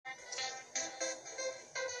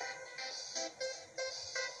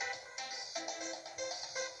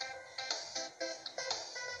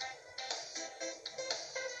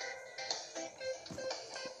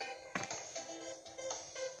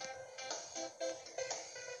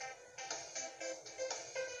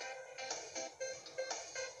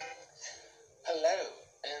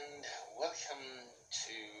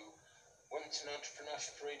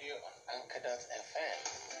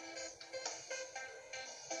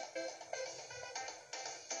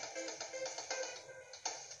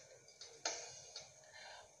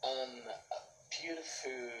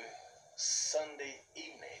beautiful Sunday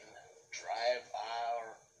evening, drive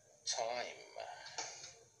our time.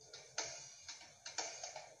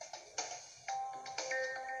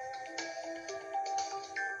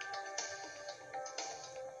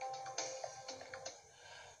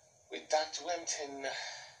 With Dr. Wempton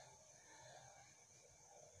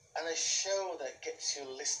and a show that gets you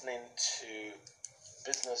listening to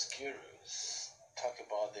business gurus talk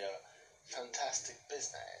about their fantastic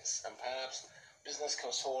business and perhaps business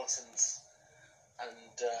consultants and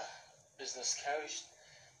business coach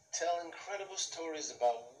tell incredible stories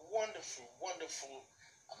about wonderful,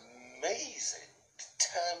 amazing,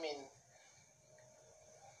 determined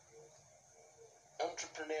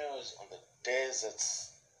entrepreneurs on the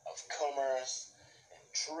deserts of commerce and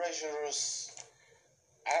treacherous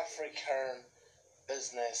African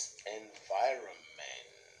business environments.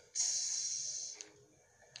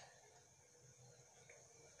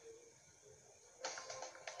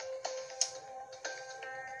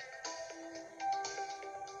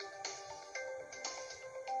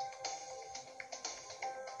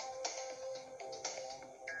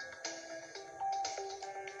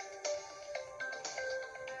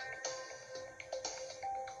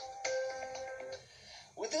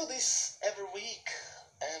 We do this every week,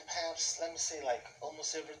 and perhaps let me say like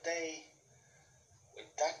almost every day, with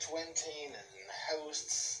Dr. Wempton and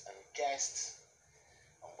hosts and guests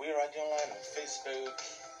on We Radio Online on Facebook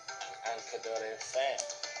and Anchor.fm.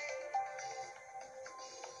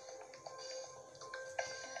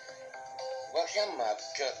 Welcome, I've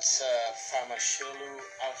got Famasholu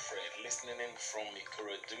Alfred listening in from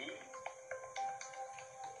Ikorodu.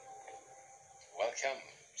 Welcome.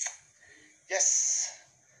 Yes,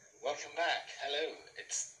 welcome back. Hello,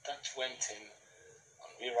 it's Dr. Wempton on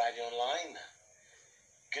We Radio Online.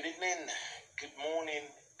 Good evening, good morning,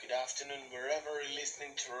 good afternoon, wherever you're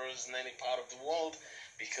listening to us in any part of the world,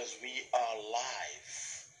 because we are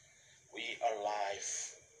live. We are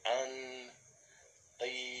live on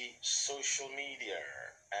the social media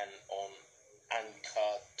and on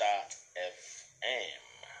Anchor.fm.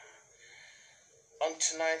 On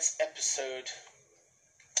tonight's episode,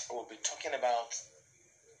 we'll be talking about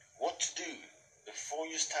what to do before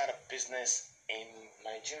you start a business in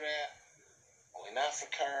Nigeria or in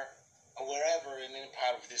Africa or wherever in any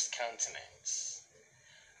part of this continent.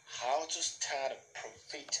 How to start a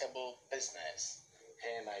profitable business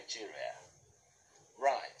here in Nigeria.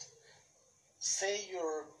 Right. Say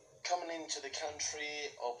you're coming into the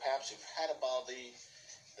country, or perhaps you've heard about the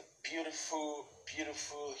beautiful,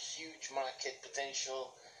 huge market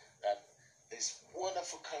potential that this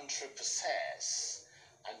wonderful country possess,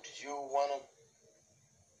 and you want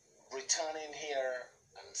to return in here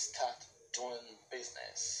and start doing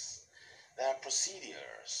business. There are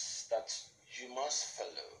procedures that you must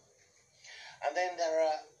follow, and then there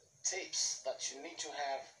are tips that you need to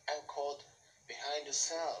have anchored behind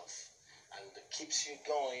yourself and that keeps you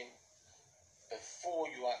going before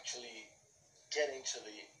you actually get into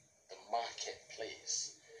the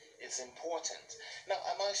marketplace. It's important. Now,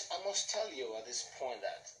 I must tell you at this point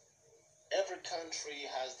that every country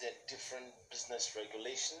has their different business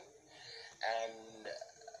regulation, and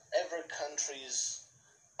every countries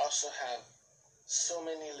also have so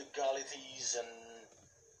many legalities and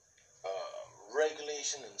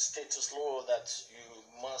regulation and status law that you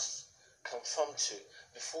must conform to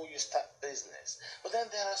before you start business. But then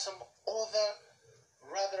there are some other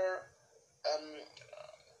rather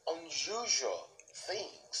unusual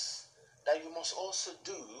things that you must also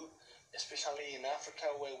do, especially in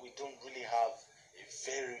Africa, where we don't really have a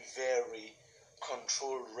very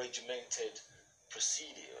controlled, regimented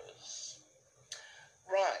procedures.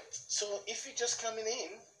 Right, so if you're just coming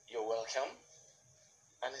in, you're welcome.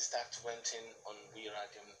 And it's Dr. Wempton on We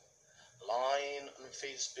Radio Line on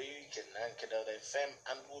Facebook and Anchor.fm,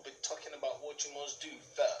 and we'll be talking about what you must do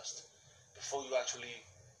first before you actually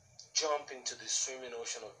jump into the swimming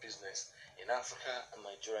ocean of business in Africa and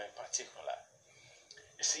Nigeria in particular.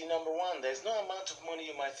 You see, number one, there's no amount of money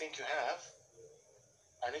you might think you have.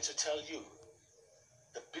 I need to tell you,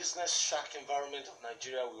 the business shark environment of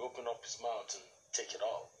Nigeria will open up his mouth and take it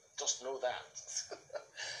all. Just know that.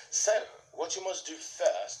 So, what you must do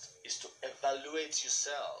first is to evaluate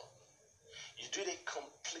yourself. You do the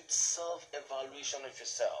complete self-evaluation of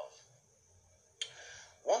yourself.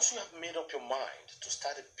 Once you have made up your mind to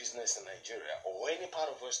start a business in Nigeria or any part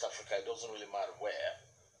of West Africa, it doesn't really matter where,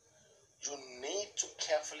 you need to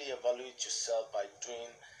carefully evaluate yourself by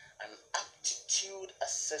doing an aptitude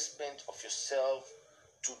assessment of yourself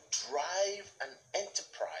to drive an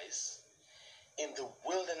enterprise in the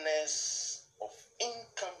wilderness of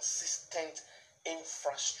inconsistent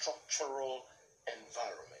infrastructural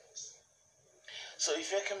So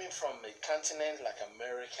if you're coming from a continent like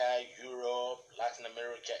America, Europe, Latin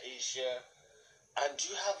America, Asia, and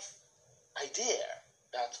you have idea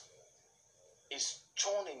that is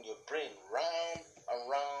turning your brain round and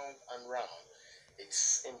round and round,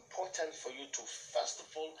 it's important for you to first of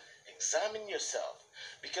all examine yourself,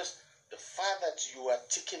 because the fact that you are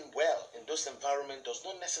ticking well in those environments does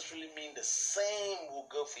not necessarily mean the same will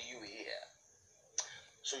go for you here.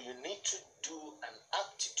 So you need to do an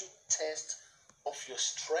aptitude test of your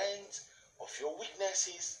strengths, of your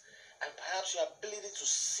weaknesses, and perhaps your ability to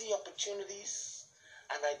see opportunities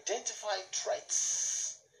and identify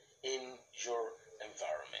threats in your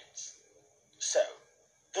environment. So,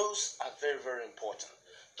 those are very, very important.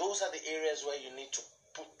 Those are the areas where you need to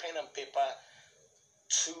put pen and paper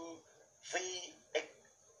to the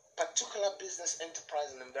particular business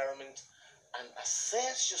enterprise and environment and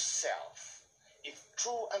assess yourself if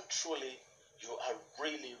true and truly you are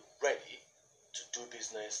really ready to do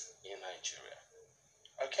business in Nigeria.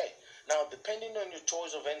 Okay, now depending on your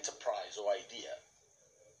choice of enterprise or idea,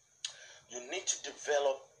 you need to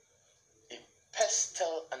develop a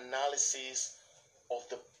pestle analysis of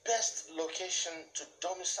the best location to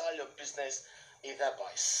domicile your business, either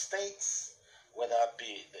by states, whether it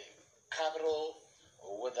be the capital,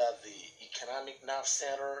 or whether the economic nerve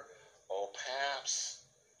center, or perhaps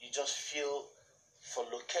you just feel for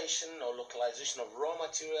location or localization of raw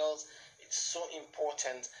materials. It's so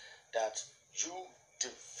important that you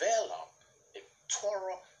develop a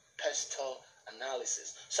thorough pestle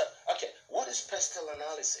analysis. So, okay, what is pestle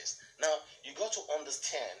analysis? Now, you got to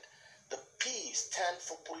understand the P stands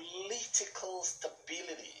for political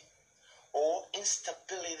stability or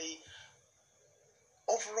instability,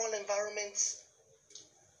 overall environments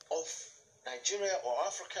of Nigeria or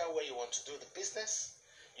Africa where you want to do the business.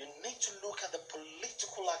 You need to look at the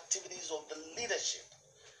political activities of the leadership,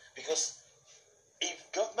 because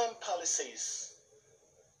if government policies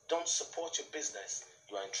don't support your business,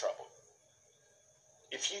 you are in trouble.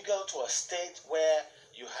 If you go to a state where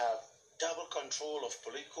you have double control of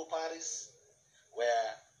political parties,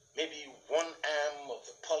 where maybe one arm of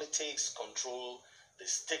the politics control the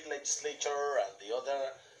state legislature and the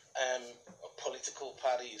other political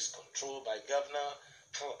party is controlled by governor,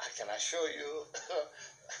 I can assure you,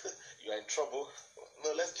 you're in trouble.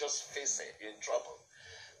 No, let's just face it, you're in trouble.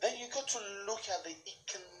 Then you got to look at the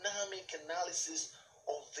economic analysis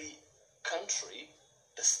of the country,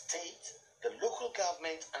 the state, the local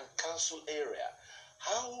government and council area.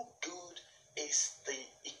 How good is the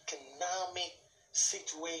economic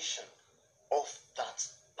situation of that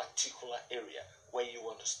particular area where you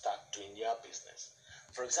want to start doing your business?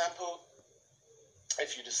 For example,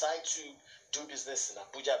 if you decide to do business in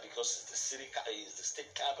Abuja because it's the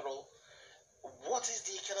state capital, what is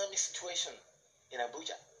the economic situation in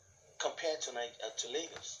Abuja compared to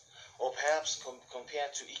Lagos? Or perhaps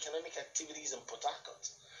compared to economic activities in Port Harcourt,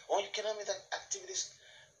 or economic activities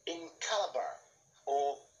in Calabar,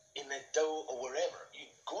 or in Edo, or wherever. You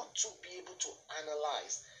got to be able to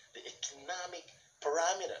analyze the economic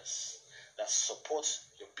parameters that support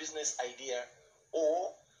your business idea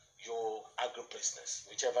or your agribusiness,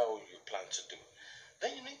 whichever you plan to do.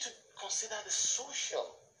 Then you need to consider the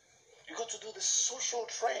social. You got to do the social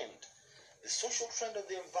trend. The social trend of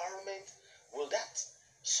the environment. Will that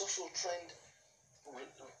social trend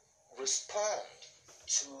respond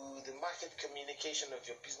to the market communication of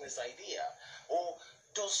your business idea? Or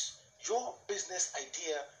does your business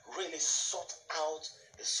idea really sort out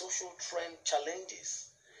the social trend challenges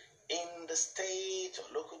in the state or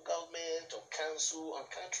local government or council and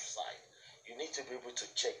countryside? You need to be able to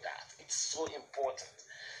check that. It's so important.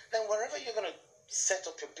 Then wherever you're going to set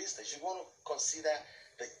up your business, you want to consider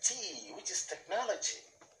the T, which is technology.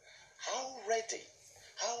 How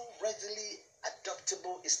readily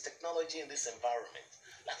adaptable is technology in this environment?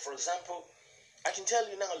 Like, for example, I can tell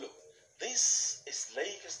you now, look, this is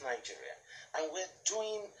Lagos, Nigeria, and we're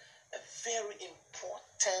doing a very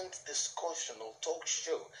important discussion or talk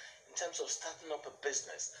show in terms of starting up a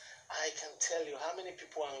business. I can tell you how many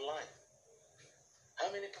people are online,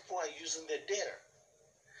 how many people are using their data.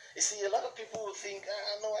 You see, a lot of people will think,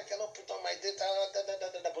 no, I cannot put on my data,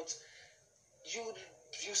 but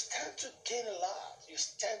you stand to gain a lot. You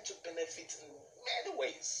stand to benefit in many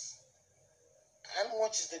ways. How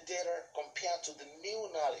much is the data compared to the new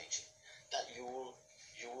knowledge that you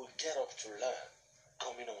will get up to learn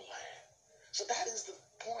coming online? So that is the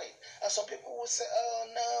point. And some people will say, oh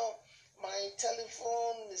no, my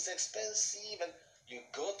telephone is expensive, and you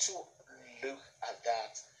got to look at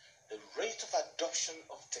that. The rate of adoption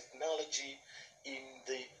of technology in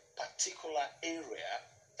the particular area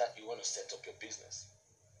that you want to set up your business.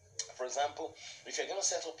 for example, if you're going to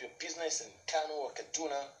set up your business in Kano or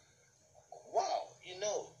Kaduna, wow,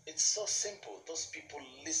 it's so simple. Those people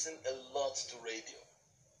listen a lot to radio.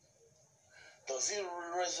 Does it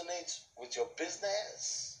resonate with your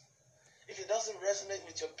business? If it doesn't resonate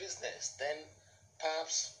with your business, then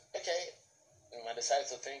perhaps, okay, you might decide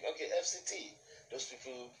to think, okay, FCT, those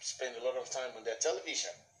people spend a lot of time on their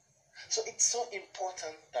television. So it's so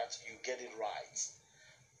important that you get it right.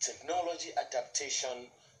 Technology adaptation,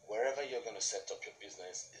 wherever you're going to set up your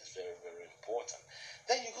business, is very, very important.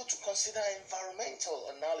 Then you go to consider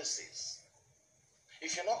environmental analysis.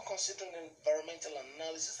 If you're not considering environmental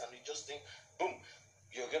analysis and you just think, boom,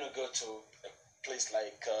 you're going to go to a place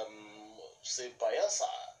like, say, Bayelsa,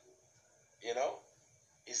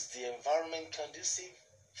 is the environment conducive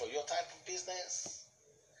for your type of business?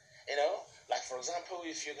 Like for example,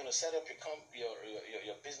 if you're going to set up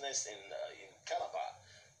your business in Calabar,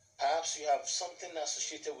 perhaps you have something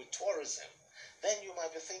associated with tourism. Then you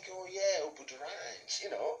might be thinking, oh yeah, Obudu Ranch,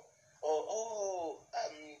 or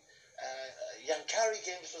Yankari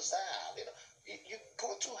Games Reserve. You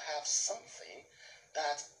got to have something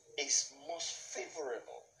that is most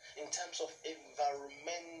favorable in terms of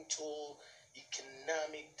environmental,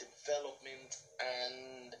 economic development,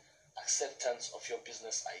 and acceptance of your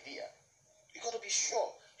business idea. You got to be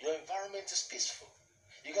sure your environment is peaceful.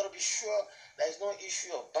 You got to be sure there is no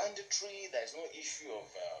issue of banditry. There is no issue of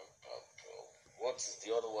what is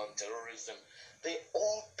the other one? Terrorism. They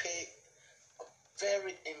all play a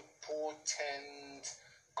very important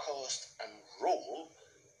cost and role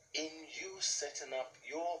in you setting up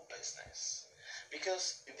your business.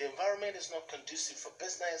 Because if the environment is not conducive for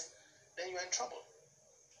business, then you're in trouble.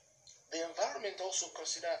 The environment also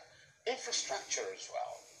consider infrastructure as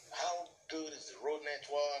well. How good is the road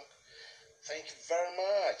network? Thank you very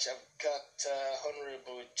much. I've got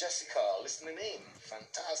Honorable Jessica listening in.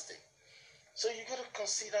 Fantastic. So you got to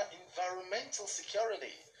consider environmental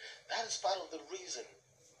security. That is part of the reason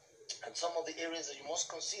and some of the areas that you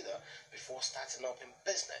must consider before starting up in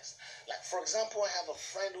business. Like for example, I have a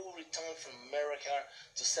friend who returned from America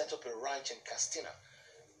to set up a ranch in Castina.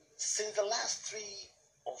 Since the last 3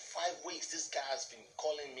 or 5 weeks, this guy has been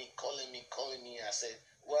calling me. I said,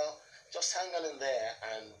 well, just hang on in there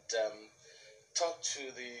and talk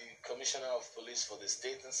to the commissioner of police for the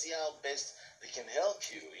state and see how best they can help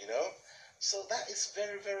you, So that is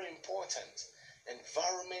very, very important.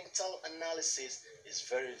 Environmental analysis is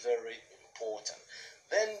very, very important.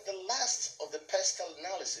 Then the last of the pestle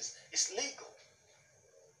analysis is legal.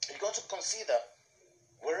 You got to consider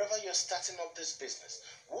wherever you're starting up this business,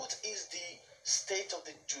 what is the state of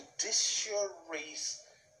the judiciaries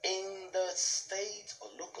in the state or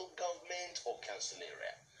local government or council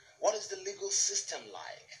area? What is the legal system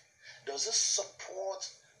like? Does it support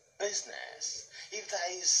business? If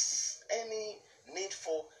there is any need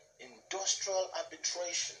for industrial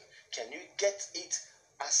arbitration, can you get it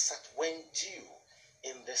as at when due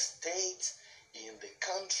in the state, in the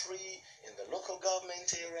country, in the local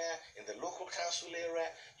government area, in the local council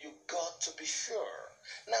area? You got to be sure.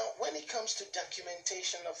 Now, when it comes to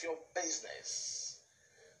documentation of your business,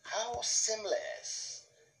 how seamless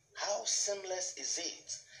is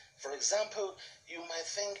it? For example, you might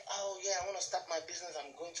think, oh yeah, I want to start my business,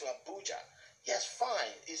 I'm going to Abuja. Yes,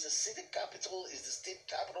 fine. Is the city capital, is the state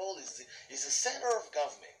capital, is the center of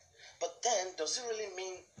government. But then, does it really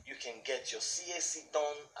mean you can get your CAC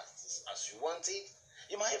done as you want it?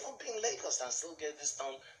 You might even be in Lagos and still get this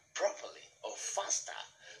done properly or faster.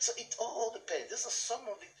 So it all depends. These are some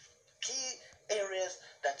of the key areas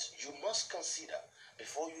that you must consider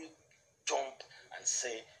before you jump and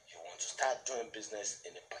say you want to start doing business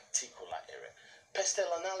in a particular area.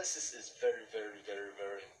 Pestle analysis is very, very, very,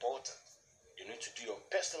 very important. You need to do your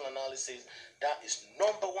pestle analysis. That is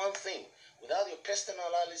number one thing. Without your pestle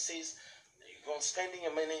analysis, you go on spending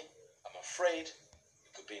your money, I'm afraid you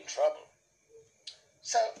could be in trouble.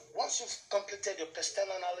 So once you've completed your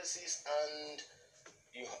pestle analysis and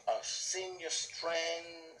you have seen your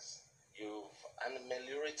strengths, you've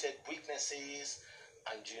ameliorated weaknesses,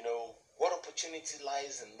 and you know what opportunity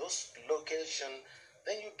lies in those locations,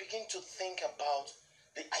 then you begin to think about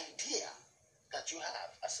the idea that you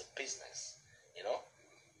have as a business,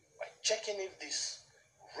 by checking if this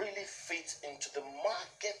really fits into the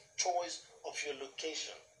market choice of your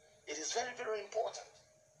location. It is very, very important.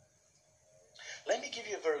 Let me give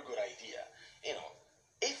you a very good idea.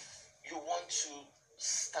 If you want to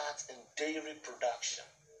start in dairy production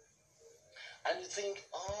and you think,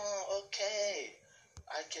 oh, okay,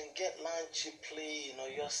 I can get land cheaply in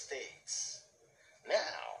Oyo State.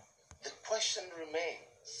 Now, the question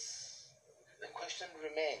remains,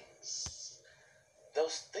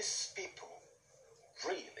 does these people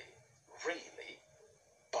really, really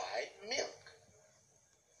buy milk?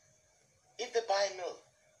 If they buy milk,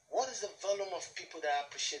 what is the volume of people that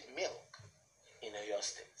appreciate milk in your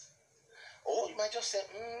state? Or you might just say,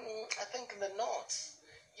 I think in the north,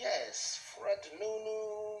 yes, Fred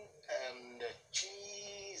Nunu and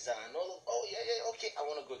cheese and all. Oh, yeah, okay, I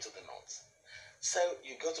want to go to the north. So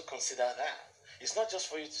you got to consider that. It's not just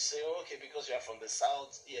for you to say, oh, okay, because you are from the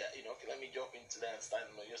south, yeah, okay, let me jump into that and start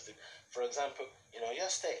in your state. For example, in your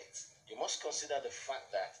state, you must consider the fact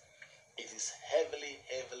that it is heavily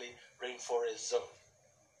rainforest zone.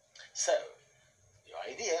 So, your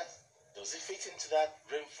idea, does it fit into that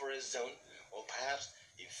rainforest zone? Or perhaps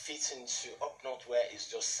it fits into up north where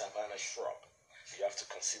it's just savanna shrub. You have to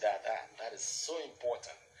consider that. That is so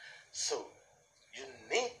important. So, you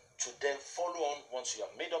need to then follow on once you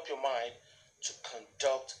have made up your mind to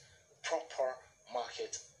conduct proper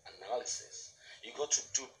market analysis. You got to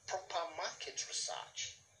do proper market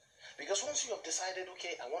research. Because once you have decided,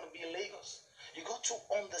 okay, I want to be in Lagos, you got to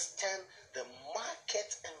understand the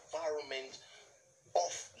market environment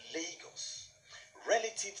of Lagos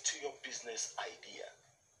relative to your business idea.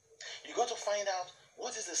 You got to find out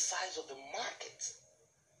what is the size of the market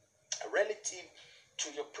relative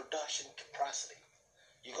to your production capacity.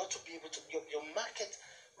 You got to be able to, your market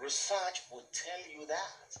research will tell you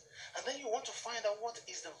that. And then you want to find out what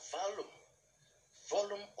is the volume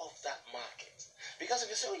of that market. Because if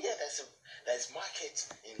you say, oh yeah, there's market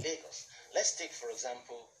in Lagos. Let's take, for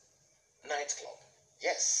example, nightclub.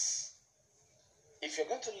 Yes. If you're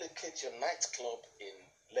going to locate your nightclub in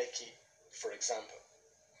Lekki, for example,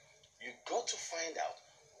 you got to find out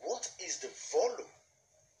what is the volume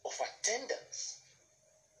of attendance.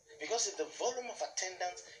 Because if the volume of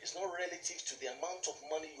attendance is not relative to the amount of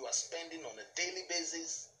money you are spending on a daily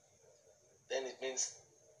basis, then it means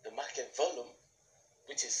the market volume,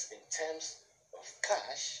 which is in terms of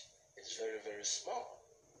cash, is very small.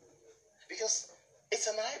 Because it's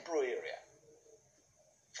an eyebrow area,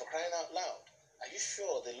 for crying out loud. Are you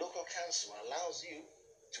sure the local council allows you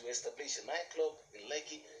to establish a nightclub in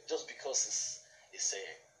Lekki just because it's a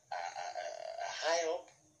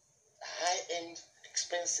high-end,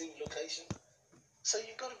 expensive location? So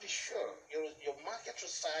you got to be sure your market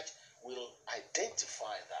research will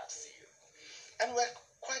identify that for you. And we're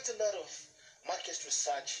quite a lot of market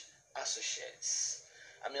research associates.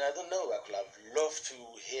 I mean, I don't know, I could have loved to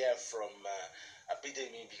hear from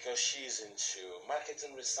Abidemi because she's into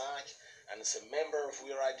marketing research and is a member of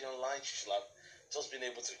We Radio Online. She should have just been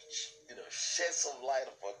able to, shed some light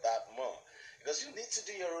upon that more. Because you need to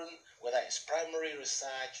do your own, whether it's primary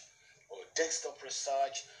research or desktop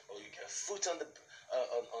research, or you get foot on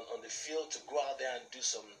the field to go out there and do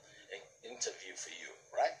some interview for you,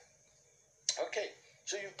 right? Okay,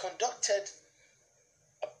 so you conducted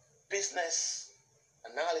a business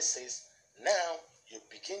analysis. Now you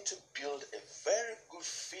begin to build a very good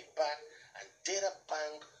feedback and data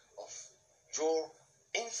bank of your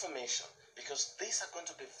information, because these are going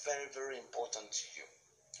to be very important to you.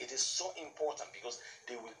 It is so important because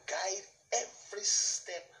they will guide every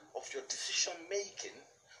step of your decision making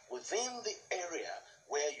within the area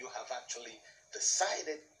where you have actually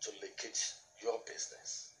decided to locate your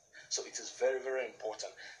business. So it is very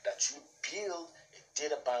important that you build a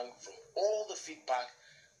data bank from all the feedback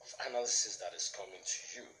of analysis that is coming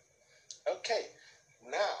to you. Okay,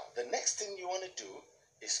 now the next thing you want to do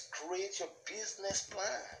is create your business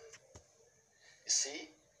plan. You see,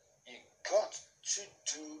 you got to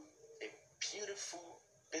do a beautiful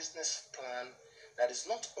business plan that is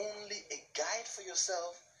not only a guide for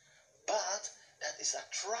yourself, but that is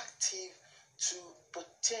attractive to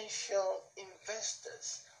potential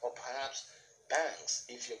investors or perhaps banks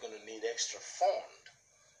if you're going to need extra fund.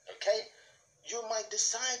 Okay? You might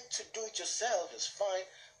decide to do it yourself, it's fine,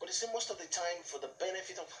 but you see, most of the time, for the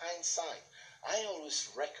benefit of hindsight, I always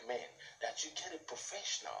recommend that you get a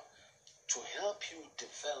professional to help you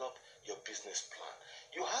develop your business plan.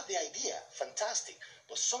 You have the idea, fantastic,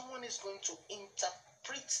 but someone is going to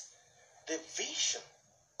interpret the vision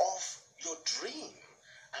of your dream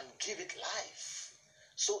and give it life.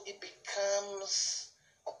 So it becomes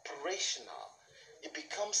operational. It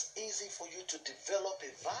becomes easy for you to develop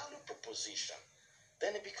a value proposition.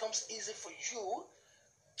 Then it becomes easy for you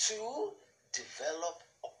to develop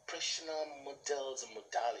operational models and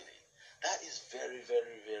modality. That is very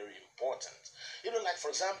important. Like, for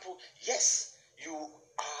example, yes, you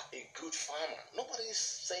are a good farmer. Nobody is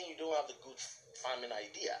saying you don't have the good farming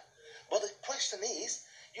idea. But the question is,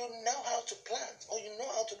 you know how to plant or you know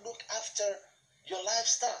how to look after your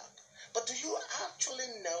livestock. But do you actually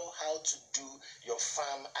know how to do your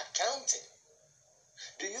farm accounting?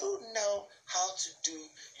 Do you know how to do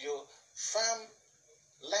your farm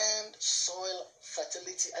land soil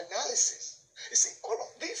fertility analysis? You see, all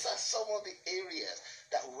of these are some of the areas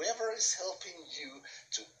that whoever is helping you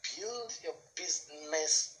to build your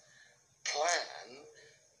business plan,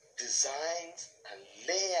 design and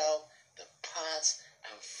lay out the parts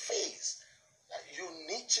and phase that you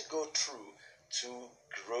need to go through to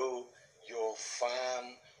grow your farm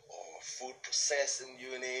or food processing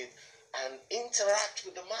unit and interact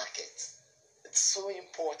with the market. It's so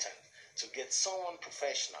important to get someone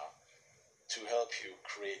professional to help you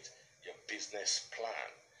create your business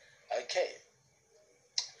plan. Okay.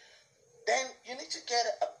 Then you need to get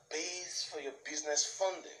a base for your business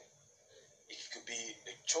funding. It could be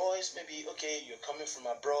a choice, maybe, okay, you're coming from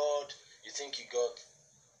abroad, you think you got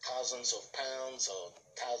thousands of pounds or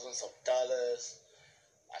thousands of dollars.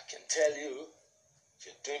 I can tell you, if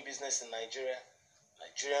you're doing business in Nigeria,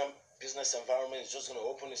 Nigerian business environment is just going to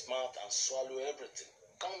open its mouth and swallow everything.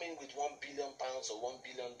 Come in with £1 billion or $1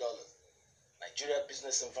 billion. Nigeria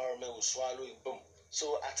business environment will swallow it, boom.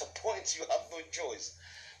 So at a point, you have no choice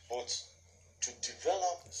but to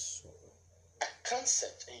develop a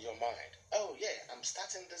concept in your mind. Oh yeah, I'm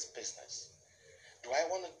starting this business. Do I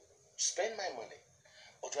want to spend my money?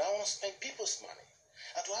 Or do I want to spend people's money?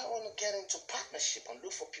 Or do I want to get into partnership and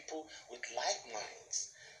look for people with like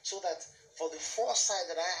minds? So that for the foresight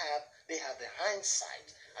that I have, they have the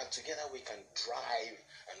hindsight, and together we can drive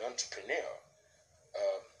an entrepreneur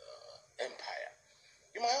empire.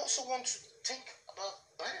 You might also want to think about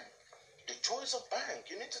bank, the choice of bank.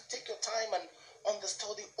 You need to take your time and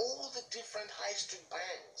understudy all the different high street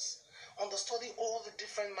banks, understudy all the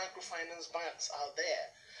different microfinance banks out there,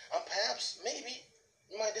 and perhaps maybe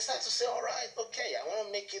you might decide to say, all right, okay, I want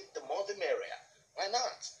to make it the more the merrier. Why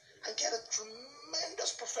not? And get a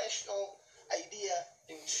tremendous professional idea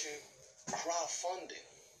into crowdfunding.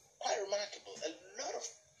 Quite remarkable. A lot of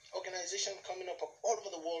organizations coming up all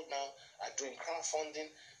over the world now are doing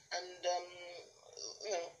crowdfunding, and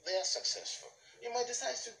they are successful. You might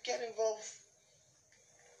decide to get involved,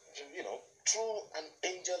 through an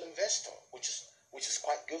angel investor, which is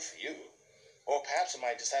quite good for you. Or perhaps you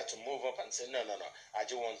might decide to move up and say, no, I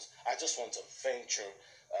just want a venture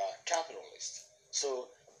capitalist. So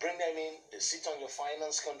bring them in, they sit on your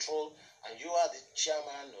finance control, and you are the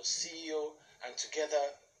chairman or CEO, and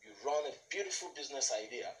together you run a beautiful business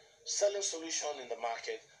idea, selling solution in the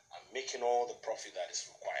market and making all the profit that is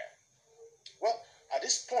required. Well, at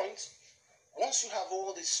this point, once you have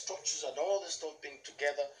all these structures and all this stuff being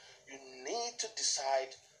together, you need to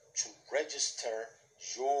decide to register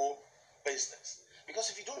your business. Because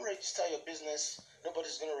if you don't register your business,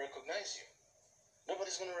 nobody's going to recognize you.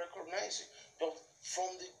 Nobody's going to recognize you. But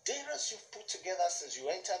from the data you've put together since you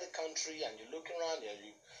enter the country and you're looking around and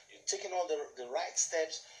you're taking all the right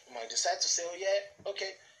steps, you might decide to say, oh yeah,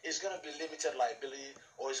 okay, it's going to be limited liability,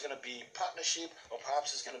 or it's going to be partnership, or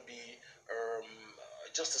perhaps it's going to be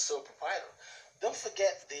just a sole proprietor. Don't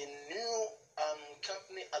forget the new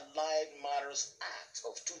Company Allied Matters Act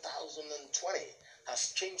of 2020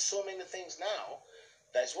 has changed so many things now.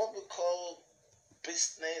 That's what we call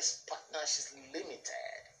Business Partnerships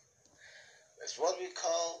Limited. That's what we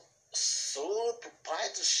call Sole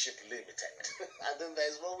Proprietorship Limited. And then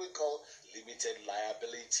there's what we call Limited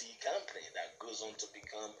Liability Company that goes on to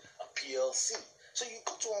become a PLC. So you've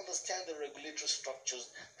got to understand the regulatory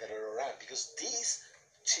structures that are around, because these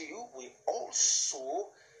two will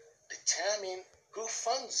also determine who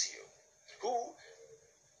funds you, who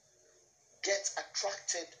gets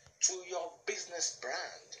attracted to your business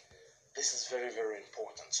brand. This is very, very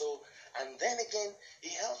important. So, and then again,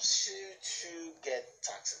 it helps you to get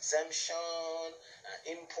tax exemption,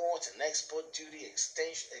 import and export duty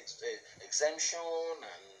exemption,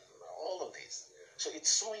 and all of this. So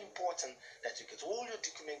it's so important that you get all your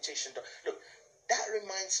documentation done. Look, that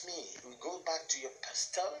reminds me, we go back to your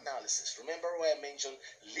Pastel analysis. Remember where I mentioned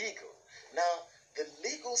legal. Now, the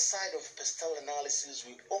legal side of Pastel analysis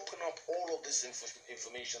will open up all of this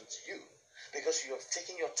information to you, because you have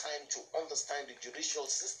taken your time to understand the judicial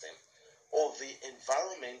system of the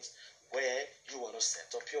environment where you want to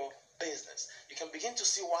set up your business. You can begin to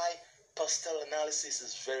see why Pastel analysis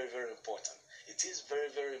is very, very important. It is very,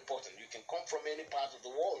 very important. You can come from any part of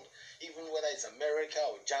the world, even whether it's America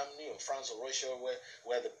or Germany or France or Russia,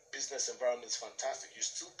 where the business environment is fantastic. You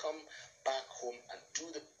still come back home and do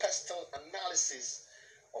the Pastel analysis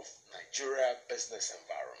of Nigeria business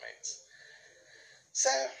environment.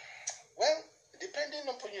 So, well, depending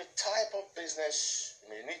upon your type of business,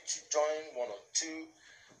 you may need to join one or two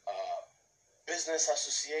business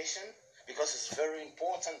association, because it's very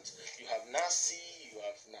important. You have NASI, you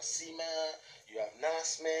have Nasima, you have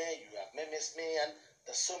Nasme, you have Memesme, and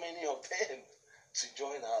there's so many of them to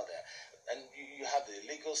join out there. And you have the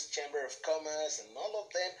Lagos Chamber of Commerce and all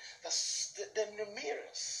of them. They're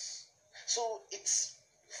numerous. So it's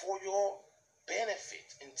for your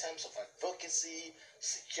benefit in terms of advocacy,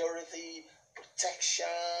 security,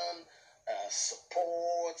 protection,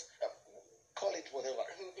 support, call it whatever.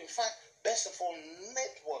 In fact, best of all,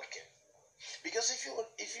 networking. Because if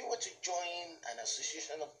you were to join an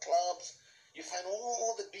association of clubs, you find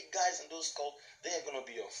all the big guys in those clubs. They are going to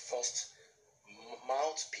be your first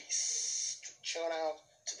mouthpiece to churn out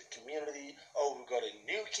to the community. Oh, we've got a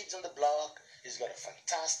new kid on the block. He's got a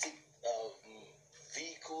fantastic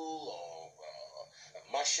vehicle or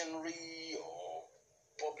machinery or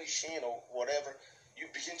publishing or whatever. You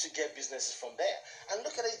begin to get businesses from there. And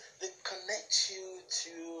look at it, they connect you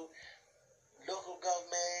to local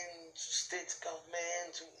government, state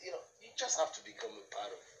government. You just have to become a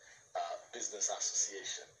part of business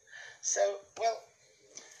association. So, well,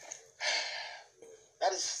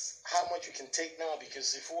 that is how much we can take now,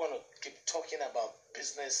 because if we want to keep talking about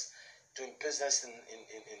business, doing business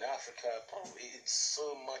in Africa, probably it's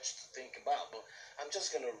so much to think about. But I'm just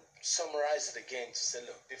going to summarize it again to say,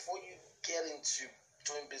 look, before you get into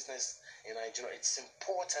doing business in Nigeria, it's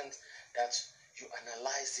important that you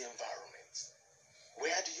analyze the environment.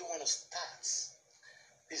 Where do you want to start?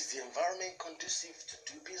 Is the environment conducive to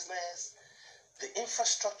do business? The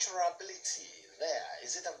infrastructural ability there,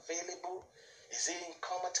 is it available? Is it in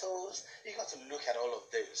comatose? You got to look at all of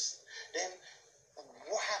those. Then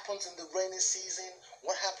what happens in the rainy season?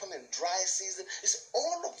 What happens in dry season? It's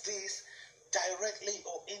all of these directly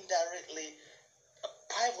or indirectly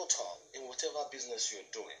pivotal in whatever business you're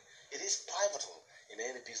doing. It is pivotal in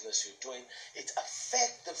any business you're doing. It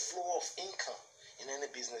affects the flow of income in any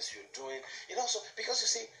business you're doing. It also, because you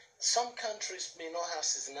see, some countries may not have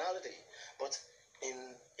seasonality, but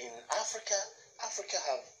in Africa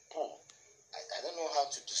have, I don't know how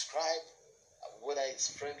to describe whether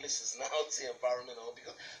it's friendly seasonality environment or,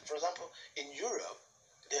 because, for example, in Europe,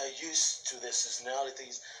 they are used to the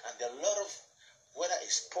seasonalities, and there are a lot of, whether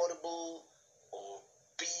it's portable or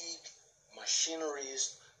big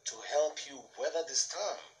machineries to help you weather the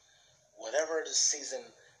storm, whatever the season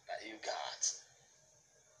that you got.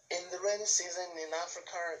 In the rainy season in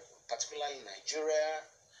Africa, particularly in Nigeria,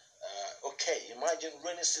 okay, imagine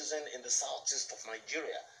rainy season in the southeast of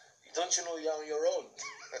Nigeria. Don't you know you're on your own?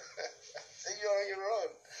 You're on your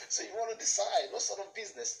own. So you want to decide what sort of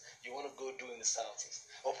business you want to go do in the southeast.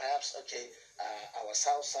 Or perhaps, okay, our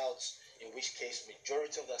south, in which case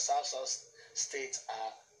majority of the south states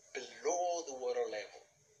are below the water level.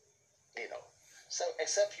 So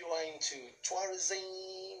except you are into tourism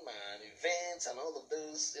and events and all of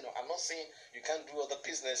those, I'm not saying you can't do other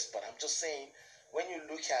business, but I'm just saying when you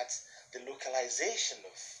look at the localization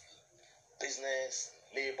of business,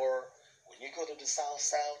 labor, when you go to the south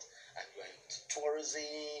and you're into tourism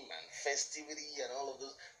and festivity and all of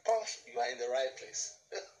those, you are in the right place.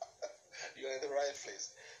 You are in the right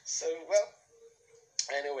place. So, well,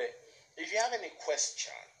 anyway, if you have any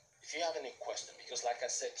question, because like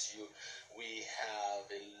I said to you, we have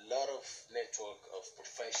a lot of network of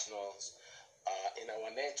professionals in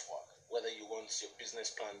our network. Whether you want your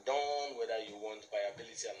business plan done, whether you want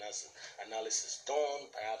viability analysis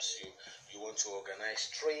done, perhaps you want to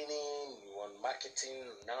organize training, you want marketing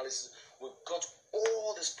analysis. We've got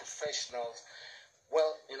all these professionals,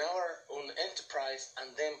 well, in our own enterprise,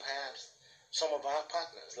 and then perhaps some of our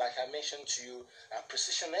partners, like I mentioned to you,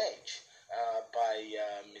 Precision Edge by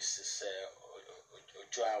Mrs.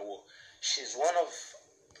 Ojoawo. She's one of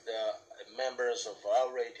the members of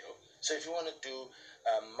our radio. So if you want to do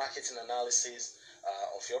marketing analysis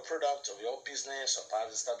of your product, of your business, or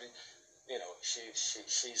perhaps establish,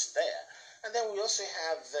 she's there. And then we also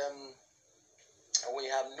have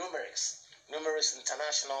Numerix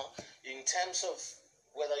International, in terms of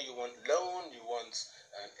whether you want loan, you want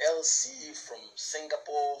an LC from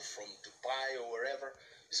Singapore, from Dubai, or wherever.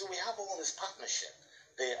 So we have all this partnership.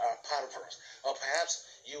 They are part of us. Or perhaps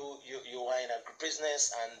you are in a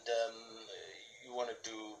business and you want to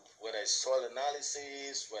do, whether it's soil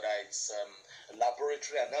analysis, whether it's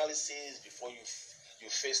laboratory analysis before you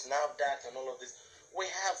face NAFDAC and all of this. We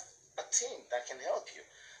have a team that can help you.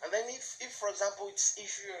 And then if for example, it's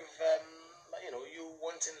issue of you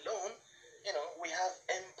wanting loan, we have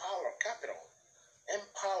Empower Capital.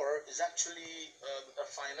 Empower is actually a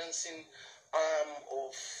financing arm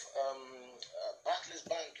of Barclays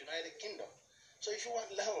Bank, United Kingdom. So if you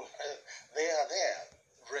want loan, they are there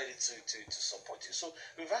ready to support you. So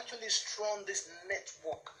we've actually strung this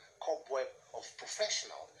network cobweb of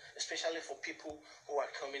professional, especially for people who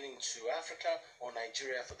are coming into Africa or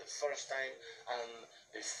Nigeria for the first time. And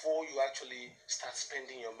before you actually start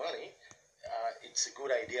spending your money, it's a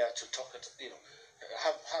good idea to talk,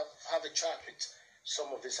 have a chat with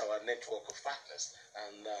some of this our network of partners,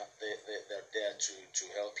 and they're there to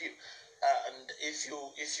help you. And if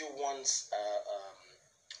you want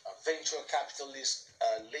a venture capitalist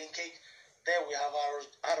linkage, there we have our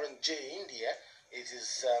R&J India. It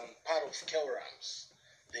is part of Kelrams.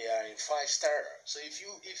 They are in 5-star. So if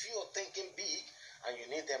you're thinking big and you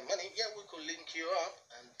need their money, yeah, we could link you up,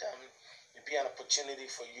 and it'd be an opportunity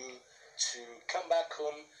for you to come back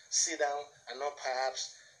home, sit down, and not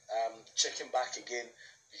perhaps checking back again.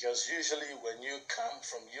 Because usually when you come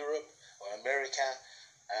from Europe or America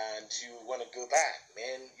and you want to go back,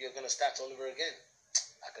 man, you're going to start all over again.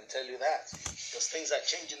 I can tell you that, because things are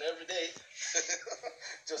changing every day.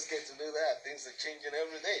 Just get to know that. Things are changing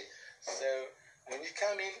every day. So when you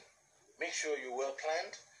come in, make sure you're well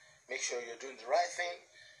planned. Make sure you're doing the right thing.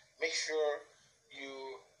 Make sure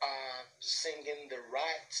you are singing the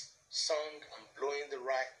right song and blowing the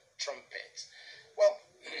right trumpet. Well,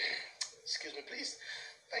 excuse me, please.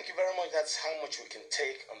 Thank you very much. That's how much we can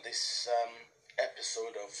take on this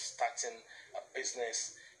episode of starting a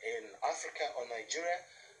business in Africa or Nigeria.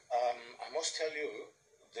 I must tell you,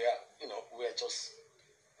 we're just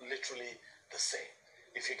literally the same.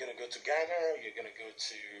 If you're going to go to Ghana, you're going to go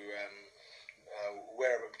to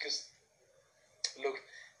wherever, because look,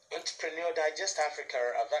 Entrepreneur Digest Africa,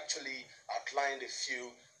 I've actually outlined a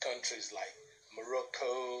few countries like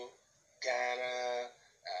Morocco, Ghana,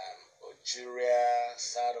 Algeria,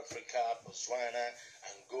 South Africa, Botswana,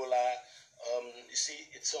 Angola. You see,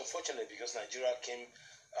 it's unfortunate because Nigeria came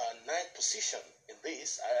 9th position in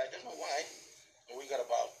this. I don't know why. We got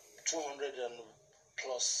about 200 and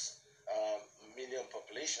plus million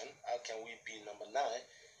population. How can we be number 9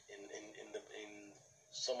 in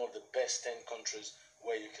some of the best 10 countries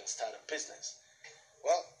where you can start a business?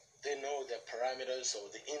 Well, they know their parameters or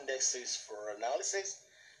the indexes for analysis,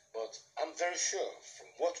 but I'm very sure from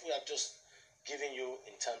what we have just given you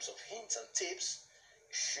in terms of hints and tips,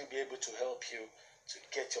 it should be able to help you to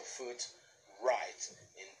get your foot right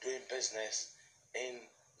in doing business in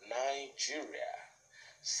Nigeria.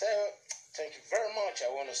 So, thank you very much.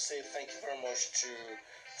 I want to say thank you very much to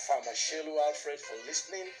Farmer Shelu Alfred for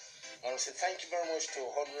listening. I want to say thank you very much to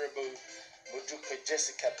Honorable Modupe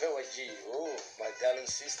Jessica Bewaji. Oh, my darling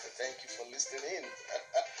sister, thank you for listening in.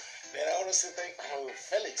 Then I want to say thank you,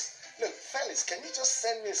 Felix. Look, Felix, can you just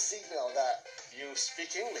send me a signal that you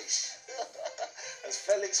speak English? As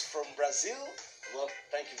Felix from Brazil, well,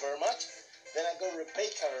 thank you very much. Then I got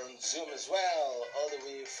Rebecca on Zoom as well, all the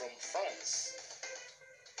way from France.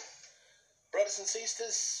 Brothers and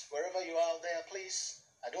sisters, wherever you are there, please,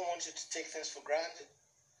 I don't want you to take things for granted.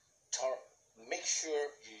 Make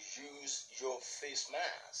sure you use your face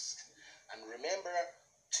mask. And remember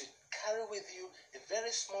to carry with you a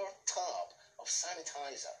very small tub of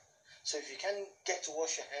sanitizer. So if you can get to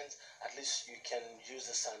wash your hands, at least you can use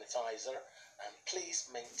the sanitizer. And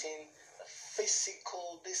please maintain the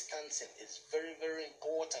physical distancing. It's very, very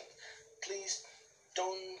important. Please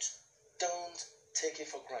don't take it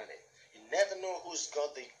for granted. You never know who's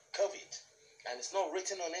got the COVID. And it's not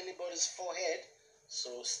written on anybody's forehead.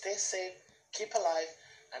 So stay safe, keep alive.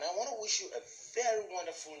 And I want to wish you a very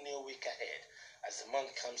wonderful new week ahead as the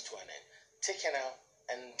month comes to an end. Take care now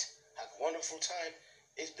and have a wonderful time.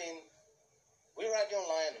 It's been We Radio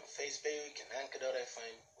Online on Facebook and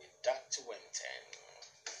Anchor.fm with Dr. Wemington.